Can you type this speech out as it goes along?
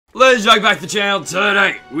Boys, welcome back to the channel.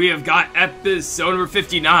 Tonight, we have got episode number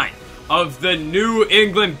 59 of the New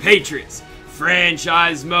England Patriots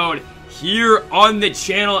franchise mode here on the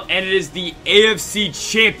channel, and it is the AFC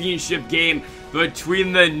Championship game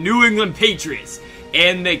between the New England Patriots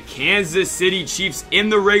and the Kansas City Chiefs. In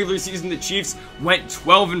the regular season, the Chiefs went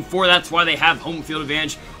 12-4. That's why they have home field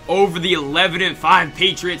advantage over the 11-5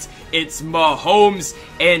 Patriots. It's Mahomes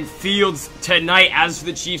and Fields tonight. As for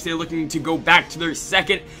the Chiefs, they're looking to go back to their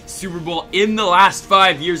second Super Bowl in the last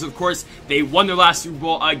 5 years. Of course, they won their last Super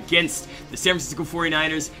Bowl against the San Francisco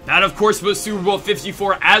 49ers. That, of course, was Super Bowl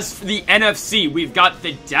 54. As for the NFC, we've got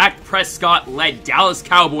the Dak Prescott-led Dallas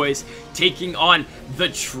Cowboys taking on the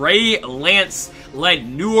Trey Lance-led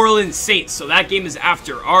New Orleans Saints. So that game is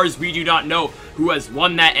after ours. We do not know who has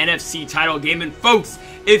won that NFC title game. And folks,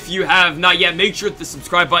 if you have not yet, make sure to hit the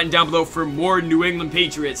subscribe button down below for more New England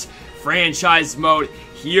Patriots franchise mode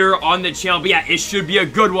here on the channel. But yeah, it should be a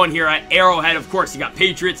good one here at Arrowhead. Of course, you got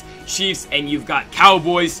Patriots, Chiefs, and you've got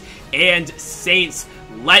Cowboys and Saints.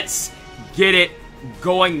 Let's get it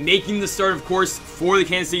going. Making the start, of course, for the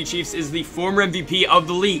Kansas City Chiefs is the former MVP of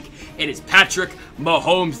the league. It is Patrick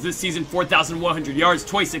Mahomes. This season, 4,100 yards,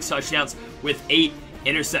 26 touchdowns with 8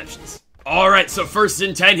 interceptions. Alright, so first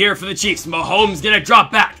and 10 here for the Chiefs. Mahomes gonna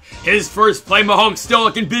drop back. His first play, Mahomes still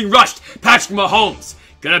looking, being rushed. Patrick Mahomes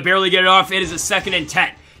gonna barely get it off. It is a 2nd and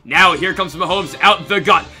 10. Now here comes Mahomes out the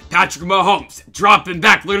gun. Patrick Mahomes dropping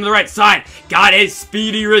back, looking to the right side. Got his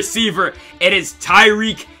speedy receiver. It is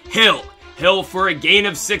Tyreek Hill. Hill for a gain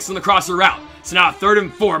of 6 on the crosser route. So now 3rd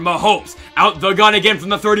and 4. Mahomes out the gun again from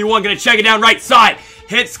the 31. Gonna check it down right side.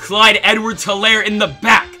 Hits Clyde Edwards-Helaire in the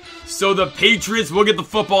back. So the Patriots will get the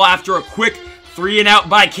football after a quick 3-and-out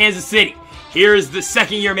by Kansas City. Here's the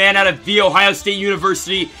second-year man out of The Ohio State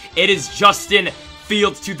University. It is Justin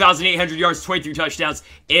Fields, 2,800 yards, 23 touchdowns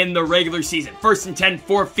in the regular season. 1st and 10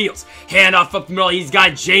 for Fields. Handoff up the middle. He's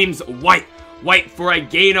got James White. White for a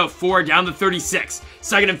gain of 4 down the 36.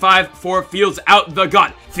 2nd and 5 for Fields out the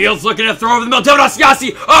gun. Fields looking to throw over the middle. Devin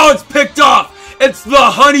Asiasi. Oh, it's picked off. It's the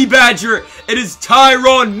Honey Badger. It is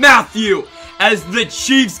Tyrann Mathieu, as the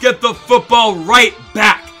Chiefs get the football right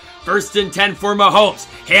back. 1st and 10 for Mahomes.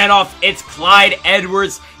 Handoff, it's Clyde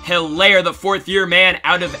Edwards-Helaire, the 4th-year man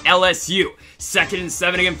out of LSU. 2nd and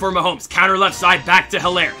 7 again for Mahomes. Counter left side, back to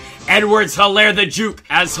Helaire. Edwards-Helaire, the juke,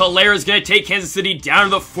 as Helaire is going to take Kansas City down to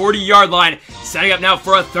the 40-yard line. Setting up now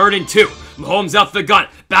for a 3rd and 2. Mahomes out the gun.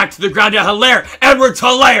 Back to the ground to Helaire.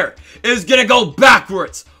 Edwards-Helaire is going to go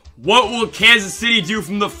backwards. What will Kansas City do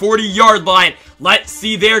from the 40-yard line? Let's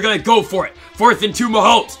see. They're going to go for it. 4th and 2,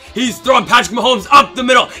 Mahomes. He's throwing Patrick Mahomes up the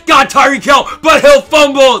middle. Got Tyreek Hill, but Hill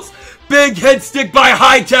fumbles. Big head stick by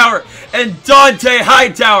Hightower, and Dante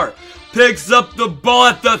Hightower picks up the ball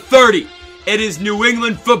at the 30. It is New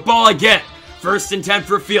England football again. 1st and 10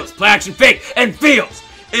 for Fields. Play action fake, and Fields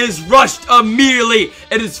is rushed immediately.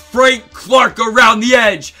 It is Frank Clark around the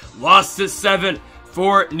edge. Lost to 7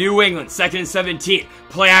 for New England. 2nd and 17.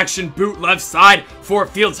 Play action boot left side for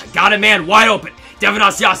Fields. Got a man wide open. Devin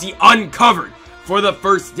Asiasi uncovered for the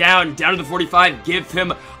 1st down. Down to the 45. Give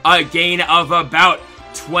him a gain of about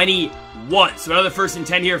 21. So another 1st and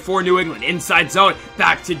 10 here for New England. Inside zone.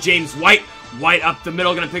 Back to James White. White up the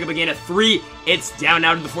middle. Going to pick up a gain of 3. It's down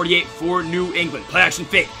now to the 48 for New England. Play action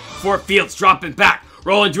fake for Fields. Dropping back.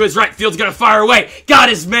 Rolling to his right. Fields going to fire away. Got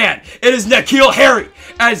his man. It is N'Keal Harry,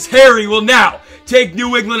 as Harry will now take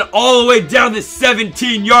New England all the way down the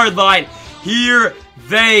 17-yard line. Here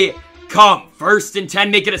they come. 1st and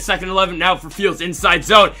 10, make it a 2nd and 11 now for Fields. Inside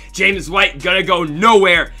zone. James White gonna go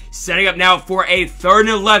nowhere. Setting up now for a 3rd and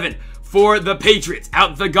 11 for the Patriots.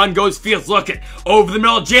 Out the gun goes Fields, looking over the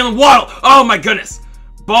middle. Jalen Waddle. Oh my goodness.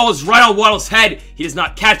 Ball is right on Waddle's head. He does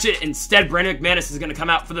not catch it. Instead, Brandon McManus is gonna come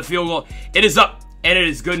out for the field goal. It is up, and it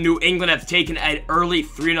is good. New England have taken an early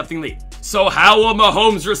 3-0 lead. So how will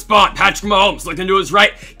Mahomes respond? Patrick Mahomes looking to his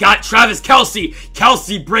right. Got Travis Kelce.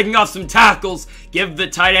 Kelce breaking off some tackles. Give the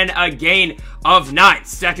tight end a gain of 9.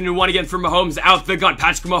 2nd and 1 again for Mahomes out the gun.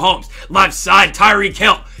 Patrick Mahomes. Left side, Tyreek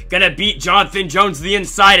Hill. Gonna beat Jonathan Jones to the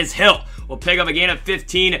inside as Hill will pick up a gain of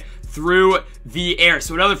 15 through the air.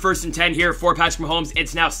 So another 1st and 10 here for Patrick Mahomes.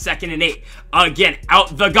 It's now 2nd and 8. Again,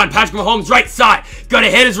 out the gun. Patrick Mahomes right side. Gonna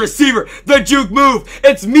hit his receiver. The juke move.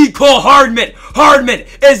 It's Mecole Hardman. Hardman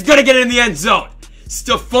is gonna get it in the end zone.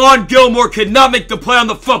 Stephon Gilmore could not make the play on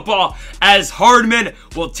the football, as Hardman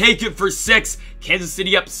will take it for 6. Kansas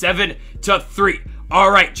City up 7-3.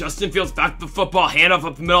 Alright, Justin Fields back to the football. Handoff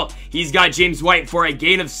up the middle. He's got James White for a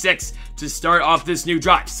gain of 6 to start off this new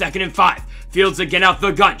drive. 2nd and 5. Fields again out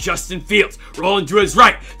the gun. Justin Fields rolling to his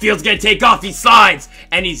right. Fields gonna take off. He slides,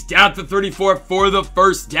 and he's down to 34 for the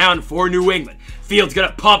 1st down for New England. Fields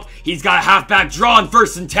gonna pump. He's got a halfback draw on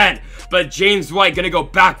 1st and 10. But James White gonna go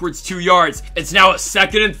backwards 2 yards. It's now a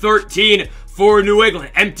 2nd and 13 for New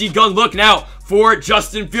England. Empty gun look now for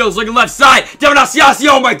Justin Fields. Looking left side. Devin Asiasi.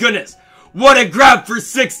 Oh my goodness. What a grab for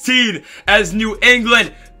 16 as New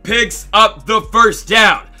England picks up the 1st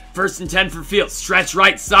down. 1st and 10 for Fields. Stretch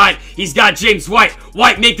right side. He's got James White.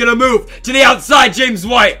 White making a move to the outside. James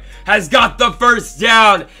White has got the 1st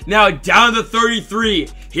down. Now down to 33.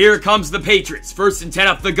 Here comes the Patriots. 1st and 10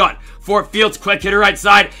 off the gun. For Fields, quick hitter right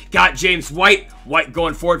side. Got James White. White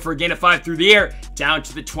going forward for a gain of 5 through the air. Down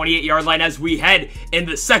to the 28-yard line as we head in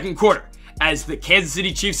the 2nd quarter. As the Kansas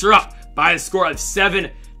City Chiefs are up by a score of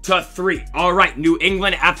 7-3. All right, New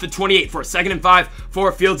England at the 28 for a 2nd and 5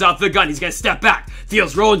 for Fields out the gun. He's going to step back.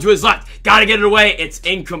 Fields rolling to his left. Got to get it away. It's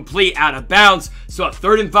incomplete, out of bounds. So a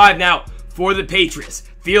 3rd and 5 now for the Patriots.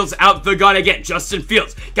 Fields out the gun again. Justin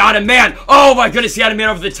Fields got a man. Oh my goodness, he had a man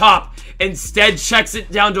over the top. Instead, checks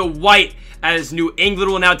it down to White as New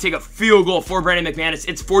England will now take a field goal for Brandon McManus.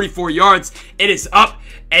 It's 44 yards. It is up,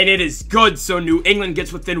 and it is good. So New England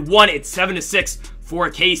gets within 1. It's 7-6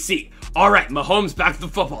 for KC. All right, Mahomes back to the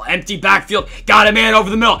football. Empty backfield. Got a man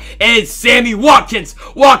over the middle. And it's Sammy Watkins.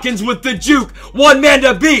 Watkins with the juke. One man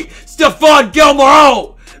to beat. Stephon Gilmore.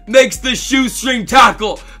 Oh, makes the shoestring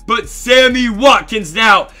tackle. But Sammy Watkins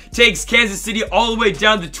now takes Kansas City all the way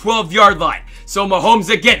down the 12-yard line. So Mahomes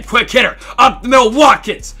again, quick hitter. Up the middle,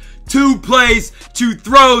 Watkins. 2 plays, 2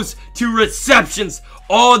 throws, 2 receptions.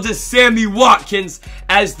 All to Sammy Watkins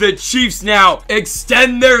as the Chiefs now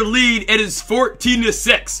extend their lead. It is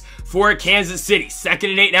 14-6 for Kansas City. 2nd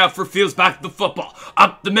and 8 now for Fields back to the football.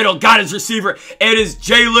 Up the middle, got his receiver. It is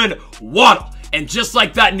Jalen Waddle. And just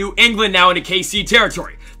like that, New England now into KC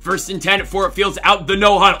territory. 1st and 10 for Fields out the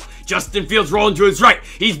no huddle. Justin Fields rolling to his right.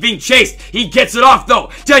 He's being chased. He gets it off though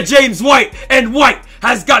to James White. And White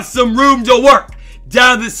has got some room to work.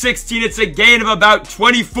 Down to 16. It's a gain of about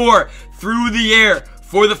 24 through the air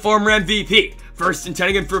for the former MVP. 1st and 10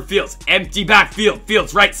 again for Fields. Empty backfield.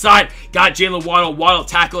 Fields right side. Got Jalen Waddle. Waddle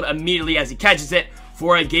tackled immediately as he catches it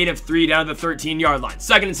for a gain of 3 down to the 13-yard line.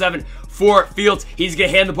 2nd and 7 for Fields. He's going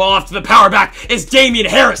to hand the ball off to the power back. It's Damian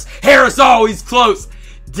Harris. Harris, oh, he's close.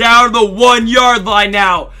 Down the 1-yard line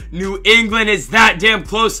now. New England is that damn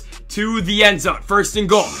close to the end zone. 1st and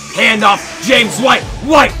goal. Handoff. James White.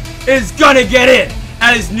 White is going to get in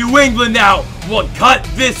as New England now will cut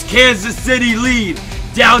this Kansas City lead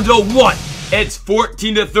down to 1. It's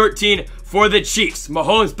 14-13 for the Chiefs.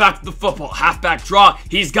 Mahomes back to the football. Halfback draw.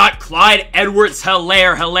 He's got Clyde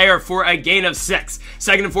Edwards-Helaire. Helaire for a gain of 6.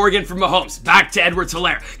 2nd and 4 again for Mahomes. Back to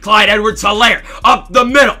Edwards-Helaire. Clyde Edwards-Helaire up the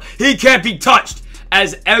middle. He can't be touched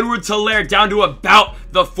as Edwards-Helaire down to about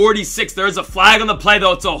the 46. There is a flag on the play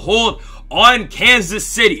though. It's a hold on Kansas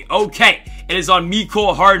City. Okay. It is on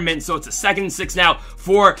Mecole Hardman, so it's a 2nd and 6 now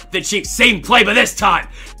for the Chiefs. Same play, but this time,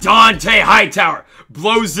 Dante Hightower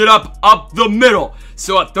blows it up the middle.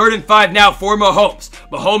 So a 3rd and 5 now for Mahomes.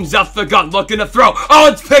 Mahomes out the gun, looking to throw. Oh,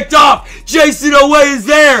 it's picked off. Jason Oweh is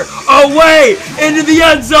there. Oweh into the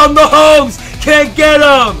end zone. Mahomes can't get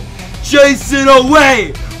him. Jason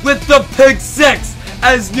Oweh with the pick 6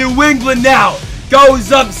 as New England now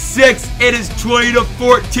goes up 6. It is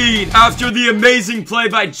 20-14 after the amazing play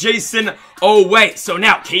by Jason Oweh. So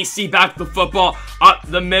now KC back to the football up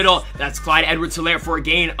the middle. That's Clyde Edwards-Helaire for a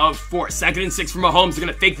gain of 4. 2nd and 6 for Mahomes. They're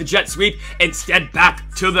going to fake the jet sweep. Instead, back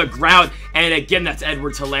to the ground. And again, that's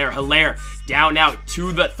Edwards-Helaire. Helaire down now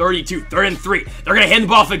to the 32. 3rd and 3. They're going to hand the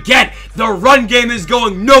ball off again. The run game is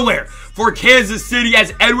going nowhere for Kansas City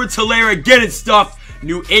as Edwards-Helaire again is stuffed.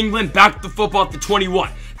 New England back to the football at the 21.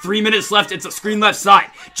 3 minutes left. It's a screen left side.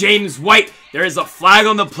 James White. There is a flag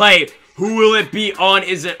on the play. Who will it be on?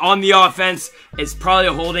 Is it on the offense? It's probably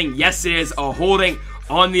a holding. Yes, it is a holding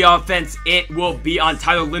on the offense. It will be on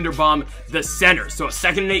Tyler Linderbaum, the center. So a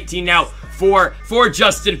 2nd and 18 now for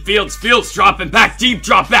Justin Fields. Fields dropping back. Deep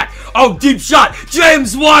drop back. Oh, deep shot.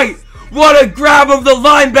 James White. What a grab of the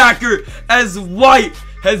linebacker as White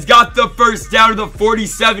has got the 1st down to the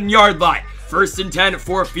 47-yard line. 1st and 10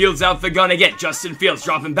 for Fields out the gun again. Justin Fields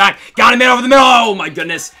dropping back. Got a man over the middle. Oh my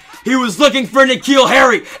goodness. He was looking for N'Keal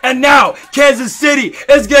Harry. And now Kansas City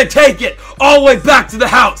is going to take it all the way back to the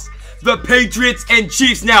house. The Patriots and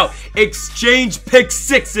Chiefs now exchange pick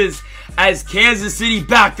 6s as Kansas City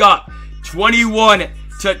back up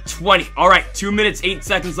 21-20. All right, 2 minutes, 8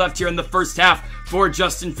 seconds left here in the 1st half for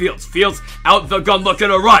Justin Fields. Fields out the gun looking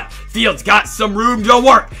to run. Fields got some room to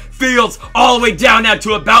work. Fields all the way down now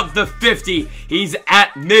to about the 50. He's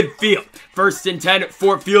at midfield. 1st and 10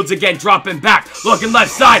 for Fields again, dropping back, looking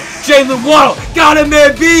left side. Jalen Waddle got a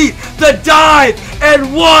man beat. The dive,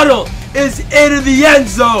 and Waddle is into the end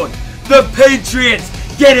zone. The Patriots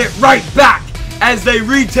get it right back as they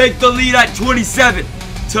retake the lead at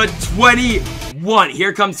 27-21.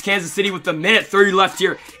 Here comes Kansas City with a minute 30 left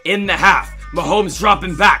here in the half. Mahomes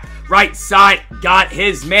dropping back. Right side, got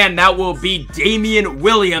his man. That will be Damian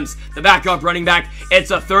Williams, the backup running back.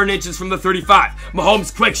 It's a 3rd and inches from the 35.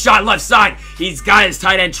 Mahomes, quick shot left side. He's got his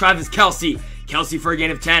tight end, Travis Kelce. Kelce for a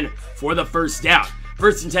gain of 10 for the first down.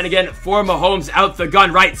 1st and 10 again for Mahomes out the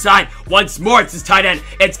gun right side. Once more, it's his tight end.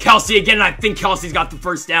 It's Kelce again, and I think Kelce's got the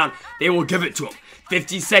first down. They will give it to him.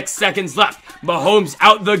 56 seconds left. Mahomes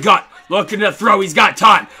out the gun. Looking to throw. He's got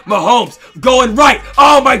time. Mahomes going right.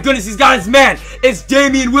 Oh my goodness, he's got his man. It's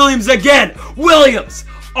Damian Williams again. Williams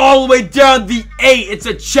all the way down the 8. It's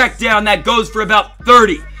a check down that goes for about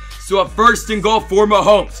 30. So a 1st and goal for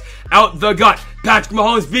Mahomes. Out the gun. Patrick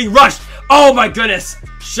Mahomes being rushed. Oh my goodness.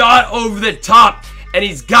 Shot over the top. And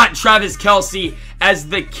he's got Travis Kelce as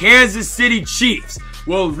the Kansas City Chiefs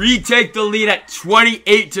will retake the lead at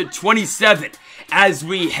 28-27 as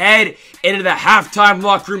we head into the halftime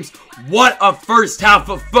locker rooms. What a first half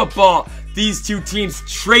of football. These two teams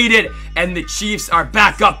traded, and the Chiefs are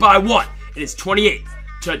back up by 1. It is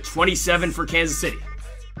 28-27 for Kansas City.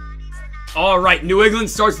 All right, New England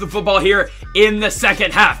starts the football here in the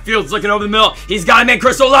second half. Fields looking over the middle. He's got a man,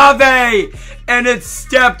 Chris Olave, and it's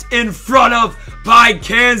stepped in front of by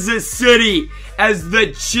Kansas City as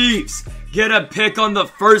the Chiefs get a pick on the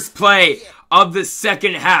first play of the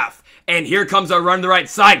second half. And here comes our run to the right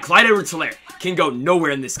side. Clyde Edwards-Helaire can go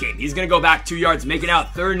nowhere in this game. He's going to go back 2 yards, making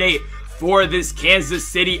out 3rd and 8 for this Kansas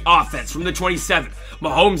City offense from the 27.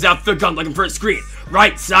 Mahomes out the gun looking for a screen.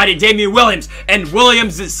 Right sided Damian Williams, and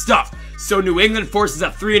Williams is stuffed. So New England forces a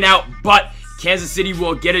 3 and out, but Kansas City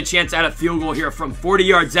will get a chance at a field goal here from 40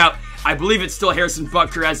 yards out. I believe it's still Harrison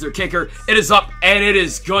Butker as their kicker. It is up, and it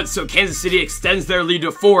is good. So Kansas City extends their lead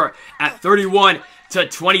to 4 at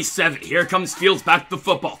 31-27. Here comes Fields back to the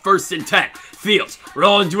football. 1st and 10. Fields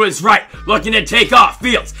rolling to his right, looking to take off.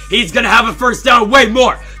 Fields, he's going to have a first down, way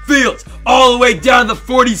more. Fields all the way down the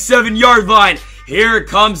 47-yard line. Here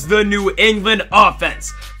comes the New England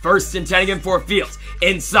offense. 1st and 10 again for Fields.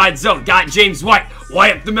 Inside zone, got James White.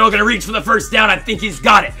 White up the middle, going to reach for the first down. I think he's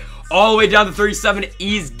got it. All the way down to 37,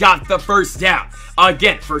 he's got the first down.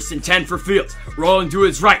 Again, 1st and 10 for Fields. Rolling to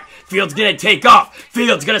his right. Fields going to take off.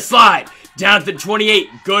 Fields going to slide. Down to 28,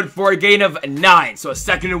 good for a gain of 9. So a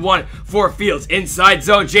 2nd and 1 for Fields. Inside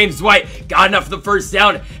zone, James White got enough for the first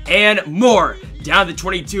down and more. Down to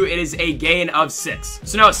 22, it is a gain of 6.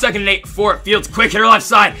 So now a 2nd and 8 for Fields. Quick hitter left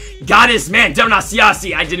side. Got his man, Devin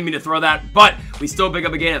Asiasi. I didn't mean to throw that, but we still pick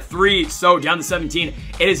up a gain of 3. So down to 17,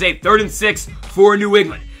 it is a 3rd and 6 for New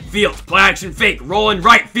England. Fields, play action fake, rolling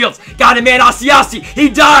right. Fields got a man, Asiasi. He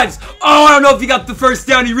dives. Oh, I don't know if he got the first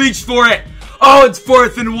down. He reached for it. Oh, it's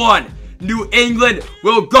 4th and 1. New England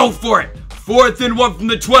will go for it. 4th and 1 from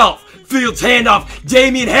the 12. Fields handoff.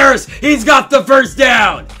 Damian Harris. He's got the first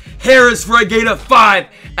down. Harris for a gain of 5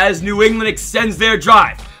 as New England extends their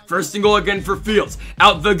drive. 1st and goal again for Fields.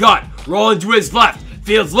 Out the gun. Rolling to his left.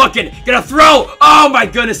 Fields looking. Gonna throw. Oh my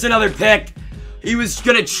goodness, another pick. He was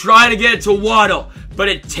gonna try to get it to Waddle, but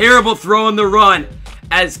a terrible throw on the run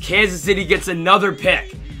as Kansas City gets another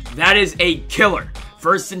pick. That is a killer.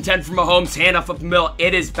 1st and 10 from Mahomes, handoff up the middle.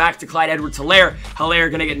 It is back to Clyde Edwards-Helaire. Helaire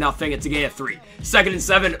going to get nothing. It's a gain of 3. 2nd and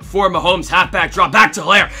 7 for Mahomes, halfback drop back to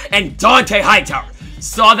Helaire. And Dante Hightower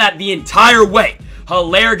saw that the entire way.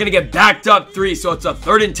 Helaire going to get backed up 3, so it's a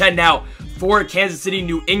 3rd and 10 now for Kansas City.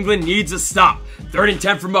 New England needs a stop. 3rd and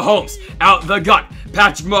 10 for Mahomes, out the gun.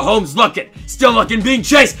 Patrick Mahomes looking, still looking, being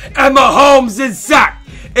chased, and Mahomes is sacked.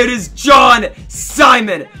 It is John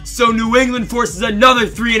Simon. So New England forces another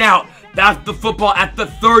 3 and out. Back the football at the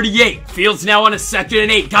 38. Fields now on a 2nd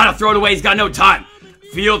and 8. Gotta throw it away. He's got no time.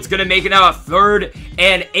 Fields gonna make it now a 3rd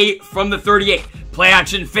and 8 from the 38. Play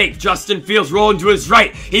action fake. Justin Fields rolling to his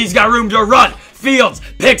right. He's got room to run. Fields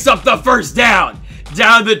picks up the first down.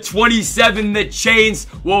 Down to 27. The chains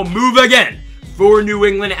will move again for New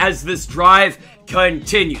England as this drive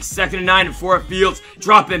continues. 2nd and 9 for Fields.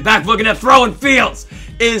 Dropping back, looking to throw, and Fields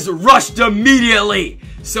is rushed immediately.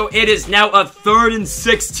 So it is now a 3rd and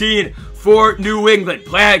 16 for New England.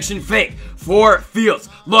 Play action fake for Fields.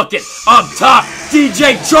 Looking up top.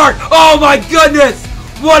 DJ Chark. Oh my goodness.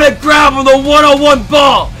 What a grab on the one-on-one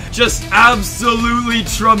ball. Just absolutely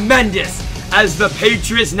tremendous as the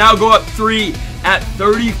Patriots now go up 3 at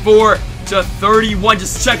 34-31.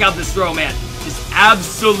 Just check out this throw, man. Just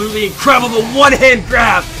absolutely incredible. The one-hand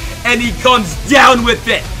grab, and he comes down with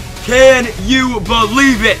it. Can you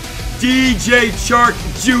believe it? DJ Chark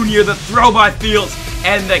Jr., the throw by Fields,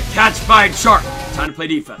 and the catch by Chark. Time to play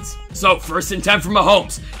defense. So, 1st and 10 for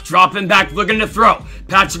Mahomes. Dropping back, looking to throw.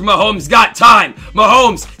 Patrick Mahomes got time.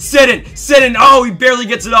 Mahomes sitting. Oh, he barely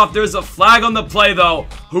gets it off. There's a flag on the play, though.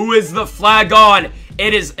 Who is the flag on?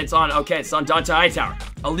 It's on Dante Hightower.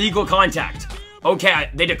 Illegal contact. Okay,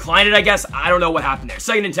 they declined it, I guess. I don't know what happened there.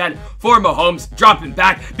 2nd and 10 for Mahomes. Dropping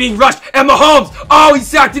back, being rushed. And Mahomes, oh, he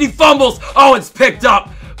sacked and he fumbles. Oh, it's picked up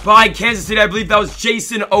by Kansas City. I believe that was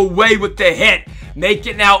Jason away with the hit. Make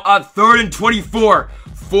it now a 3rd and 24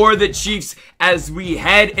 for the Chiefs as we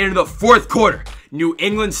head into the 4th quarter. New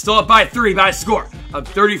England still up by 3 by a score of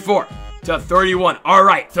 34-31. All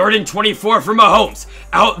right, 3rd and 24 for Mahomes.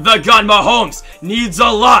 Out the gun, Mahomes needs a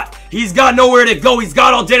lot. He's got nowhere to go. He's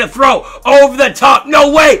got all day to throw. Over the top.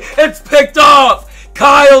 No way. It's picked off.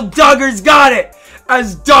 Kyle Duggar's got it.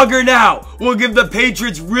 As Duggar now will give the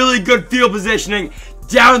Patriots really good field positioning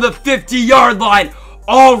down to the 50-yard line.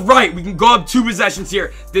 All right, we can go up 2 possessions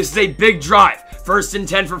here. This is a big drive. 1st and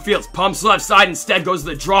 10 for Fields. Pumps left side. Instead goes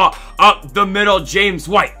the draw up the middle. James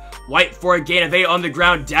White. White for a gain of 8 on the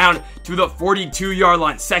ground down to the 42-yard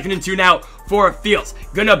line. 2nd and 2 now for Fields.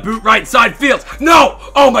 Gonna boot right side. Fields. No!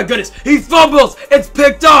 Oh my goodness. He fumbles. It's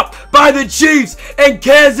picked up by the Chiefs. And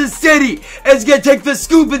Kansas City is gonna take the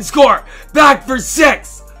scoop and score. Back for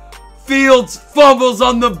 6. Fields fumbles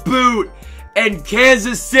on the boot. And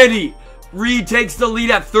Kansas City retakes the lead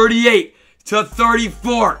at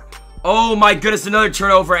 38-34. Oh my goodness, another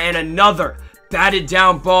turnover and another batted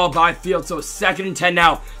down ball by Fields. So 2nd and 10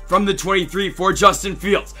 now from the 23 for Justin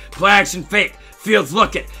Fields. Play action fake. Fields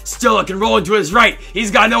looking, still looking, rolling to his right.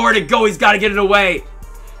 He's got nowhere to go. He's got to get it away.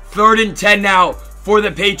 3rd and 10 now for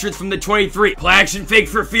the Patriots from the 23. Play action fake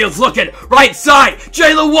for Fields, looking right side.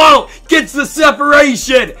 Jalen Waddle gets the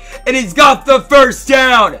separation, and he's got the 1st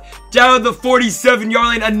down. Down the 47-yard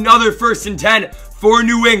line, another 1st and 10 for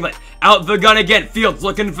New England. Out the gun again. Fields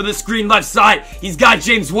looking for the screen left side. He's got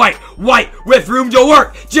James White. White with room to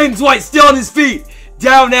work. James White still on his feet.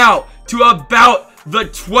 Down now to about the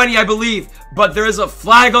 20, I believe. But there is a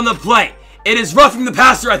flag on the play. It is roughing the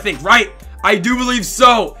passer, I think, right? I do believe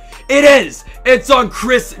so. It is. It's on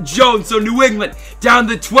Chris Jones. So New England down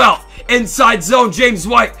the 12. Inside zone, James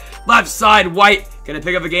White. Left side, White. Gonna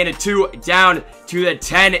pick up a gain of 2 down to the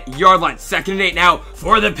 10-yard line. 2nd and 8 now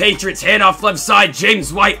for the Patriots. Handoff left side,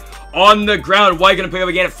 James White on the ground. White gonna pick up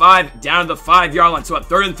a gain of 5 down to the 5-yard line. So a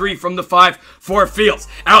 3rd and 3 from the 5 for Fields.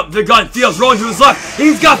 Out the gun, Fields rolling to his left.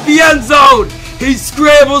 He's got the end zone. He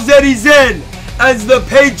scrambles and he's in as the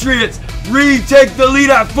Patriots retake the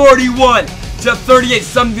lead at 41-38.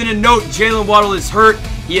 Something to note, Jalen Waddle is hurt.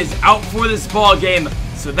 He is out for this ball game.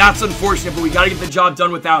 So that's unfortunate, but we got to get the job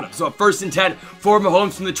done without him. So a 1st and 10 for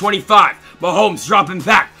Mahomes from the 25. Mahomes dropping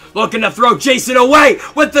back, looking to throw. Jason away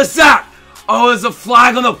with the sack. Oh, there's a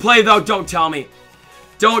flag on the play, though. Don't tell me.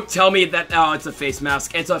 Don't tell me that. Oh, it's a face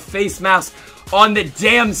mask. It's a face mask on the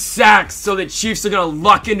damn sack. So the Chiefs are going to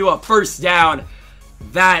luck into a 1st down.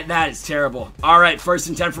 That is terrible. All right, 1st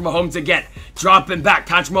and 10 for Mahomes again. Dropping back.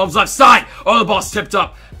 Patrick Mahomes left side. Oh, the ball's tipped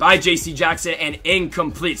up by J.C. Jackson and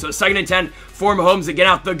incomplete. So 2nd and 10 for Mahomes again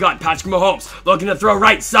out the gun. Patrick Mahomes looking to throw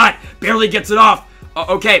right side. Barely gets it off.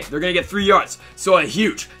 Okay, they're going to get 3 yards. So a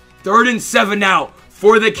huge 3rd and 7 now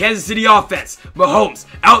for the Kansas City offense. Mahomes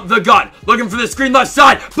out the gun. Looking for the screen left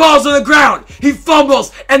side. Ball's on the ground. He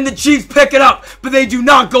fumbles and the Chiefs pick it up. But they do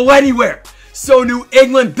not go anywhere. So New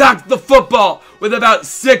England back the football with about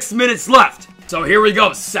 6 minutes left. So here we go.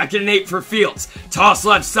 2nd and 8 for Fields. Toss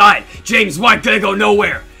left side. James White gonna go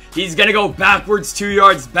nowhere. He's gonna go backwards 2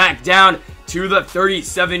 yards back down to the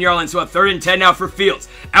 37-yard line. So a 3rd and 10 now for Fields.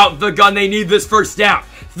 Out the gun. They need this 1st down.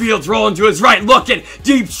 Fields rolling to his right. Looking.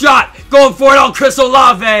 Deep shot. Going for it on Chris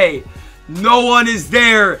Olave. No one is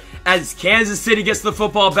there as Kansas City gets the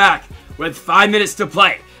football back with 5 minutes to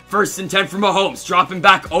play. 1st and 10 for Mahomes. Dropping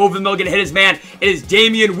back over the middle. Going to hit his man. It is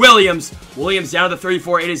Damian Williams. Williams down to the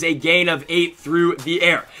 34. It is a gain of 8 through the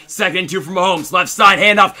air. 2nd and 2 for Mahomes. Left side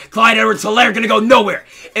handoff. Clyde Edwards-Helaire going to go nowhere.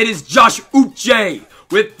 It is Josh Uche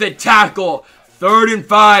with the tackle. 3rd and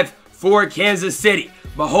 5 for Kansas City.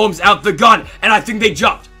 Mahomes out the gun. And I think they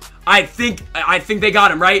jumped. I think they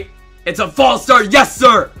got him, right? It's a false start. Yes,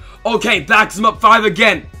 sir. Okay, backs him up 5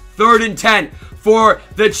 again. 3rd and 10 for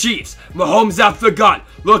the Chiefs. Mahomes out the gun.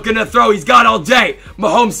 Looking to throw. He's got all day.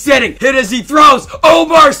 Mahomes sitting. Hit as he throws.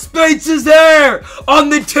 Omar Speights is there on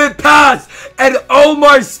the tip pass. And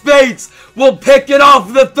Omar Speights will pick it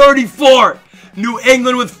off the 34. New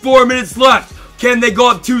England with 4 minutes left. Can they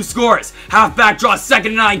go up 2 scores? Halfback draw. 2nd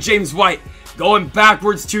and 9. James White going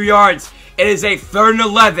backwards 2 yards. It is a 3rd and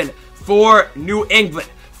 11 for New England.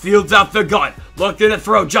 Fields out the gun. Looking to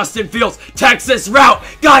throw. Justin Fields. Texas route.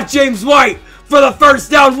 Got James White. for the first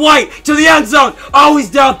down. White to the end zone. Oh, he's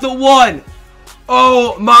down to 1.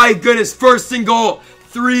 Oh my goodness, 1st and goal.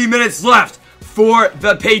 3 minutes left for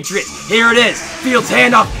the Patriots. Here it is. Fields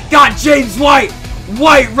handoff. Got James White.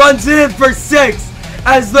 White runs it in for 6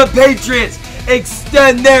 as the Patriots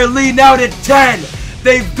extend their lead now to 10.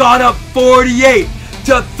 They've gone up 48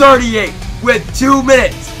 to 38 with 2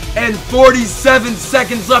 minutes and 47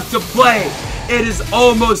 seconds left to play. It is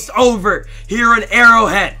almost over here in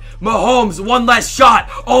Arrowhead. Mahomes, one last shot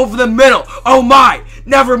over the middle. Oh my,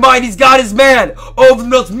 never mind, he's got his man. Over the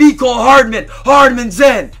middle, it's Mecole Hardman. Hardman's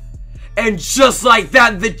in. And just like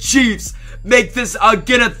that, the Chiefs make this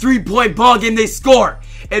again a 3-point ball game. They score.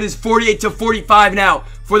 It is 48 to 45 now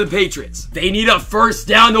for the Patriots. They need a first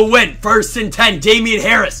down to win. 1st and 10, Damian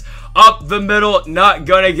Harris up the middle, not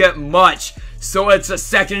gonna get much. So it's a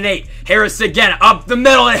 2nd and 8. Harris again, up the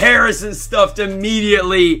middle, and Harris is stuffed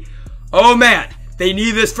immediately. Oh man, they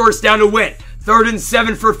need this first down to win. 3rd and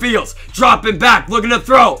 7 for Fields. Dropping back, looking to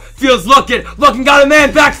throw. Fields looking, got a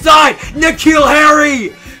man backside. N'Keal Harry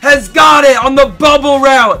has got it on the bubble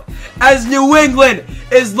route. As New England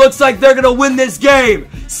looks like they're going to win this game.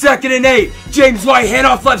 2nd and 8. James White,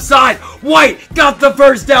 handoff left side. White got the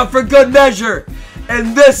first down for good measure.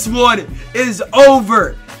 And this one is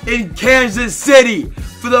over in Kansas City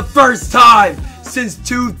for the first time since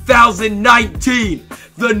 2019.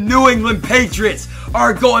 The New England Patriots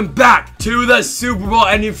are going back to the Super Bowl.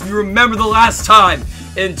 And if you remember the last time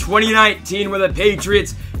in 2019 where the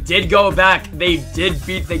Patriots did go back, they did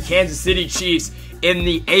beat the Kansas City Chiefs in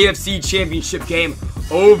the AFC Championship game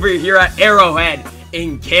over here at Arrowhead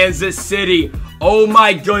in Kansas City. Oh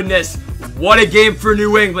my goodness, what a game for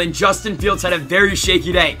New England. Justin Fields had a very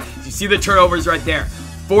shaky day. You see the turnovers right there.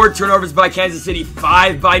 4 turnovers by Kansas City,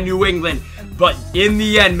 5 by New England. But in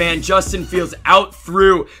the end, man, Justin Fields out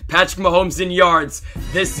threw Patrick Mahomes in yards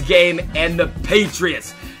this game, and the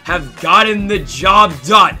Patriots have gotten the job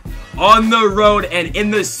done on the road. And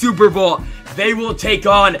in the Super Bowl, they will take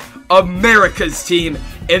on America's team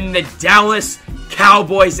in the Dallas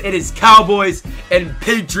Cowboys. It is Cowboys and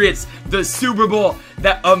Patriots, the Super Bowl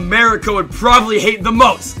that America would probably hate the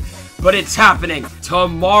most. But it's happening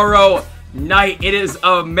tomorrow night. It is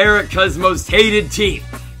America's most hated team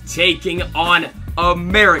taking on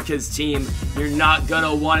America's team. You're not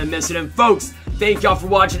gonna want to miss it. And folks, thank y'all for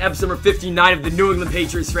watching episode number 59 of the New England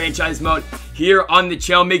Patriots franchise mode here on the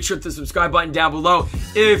channel. Make sure to hit the subscribe button down below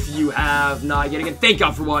if you have not yet. Again, thank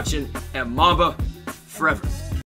y'all for watching, and Mamba forever.